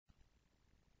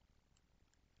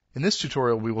In this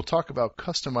tutorial, we will talk about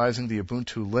customizing the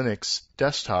Ubuntu Linux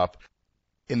desktop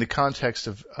in the context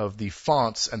of the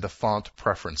fonts and the font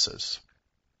preferences.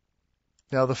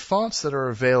 Now, the fonts that are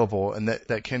available and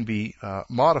that can be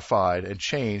modified and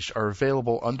changed are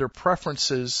available under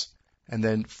Preferences and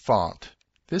then Font.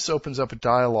 This opens up a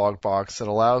dialog box that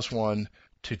allows one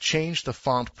to change the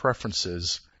font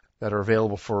preferences that are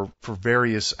available for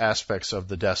various aspects of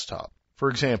the desktop. For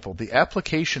example, the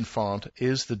application font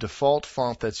is the default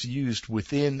font that's used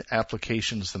within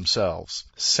applications themselves.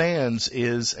 Sans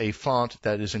is a font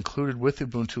that is included with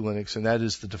Ubuntu Linux, and that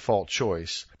is the default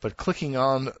choice. But clicking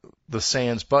on the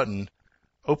Sans button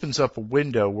opens up a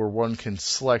window where one can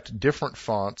select different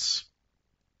fonts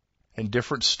and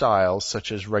different styles,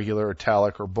 such as regular,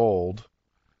 italic, or bold,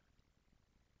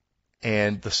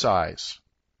 and the size.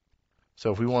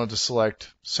 So if we wanted to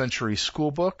select Century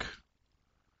Schoolbook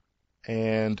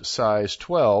and size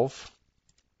 12,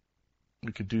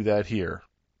 we could do that here.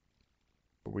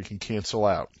 Or we can cancel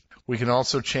out. We can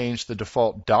also change the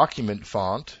default document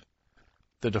font,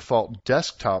 the default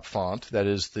desktop font, that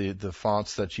is the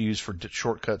fonts that's used for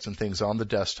shortcuts and things on the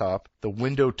desktop, the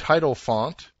window title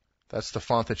font, that's the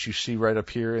font that you see right up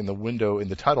here in the window, in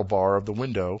the title bar of the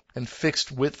window, and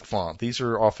fixed width font. These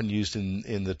are often used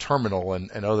in the terminal and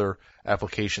other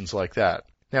applications like that.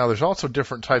 Now, there's also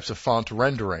different types of font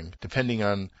rendering, depending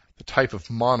on the type of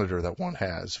monitor that one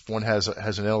has. If one has an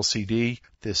LCD,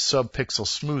 this subpixel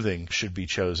smoothing should be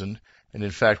chosen. And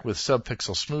in fact, with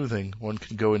subpixel smoothing, one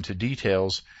can go into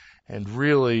details and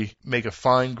really make a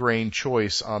fine-grained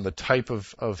choice on the type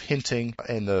of hinting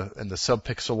and the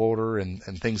subpixel order and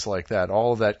things like that.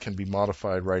 All of that can be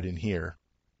modified right in here.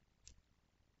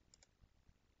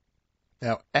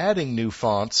 Now, adding new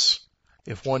fonts,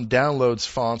 if one downloads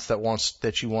fonts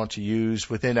that you want to use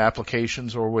within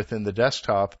applications or within the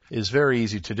desktop, is very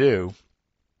easy to do.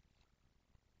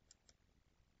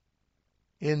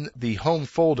 In the home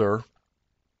folder,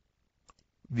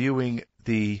 viewing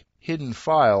the hidden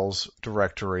files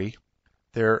directory,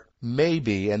 there may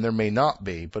be and there may not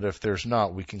be, but if there's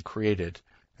not, we can create it,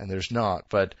 and there's not.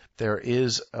 But there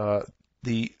is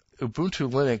the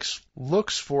Ubuntu Linux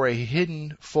looks for a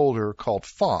hidden folder called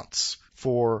fonts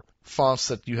for fonts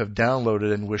that you have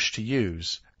downloaded and wish to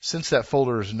use. Since that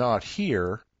folder is not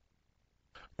here,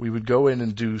 we would go in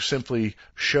and do simply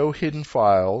show hidden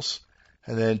files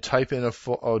and then type in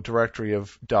a directory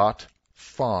of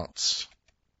 .fonts.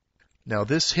 Now,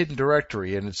 this hidden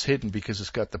directory, and it's hidden because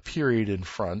it's got the period in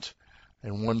front,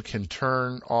 and one can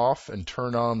turn off and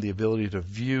turn on the ability to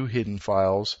view hidden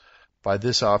files by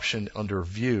this option under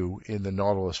View in the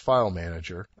Nautilus File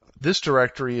Manager. This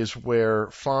directory is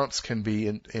where fonts can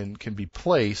be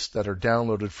placed that are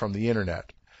downloaded from the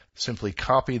internet. Simply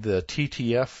copy the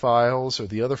TTF files or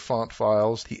the other font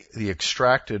files, the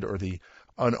extracted or the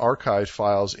unarchived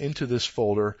files into this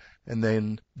folder, and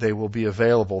then they will be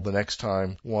available the next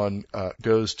time one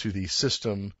goes to the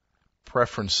System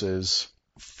Preferences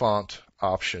font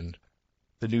option.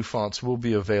 The new fonts will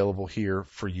be available here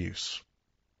for use.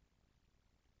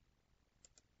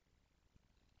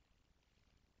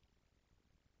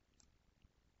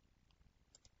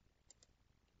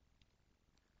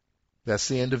 That's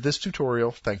the end of this tutorial.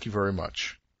 Thank you very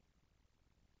much.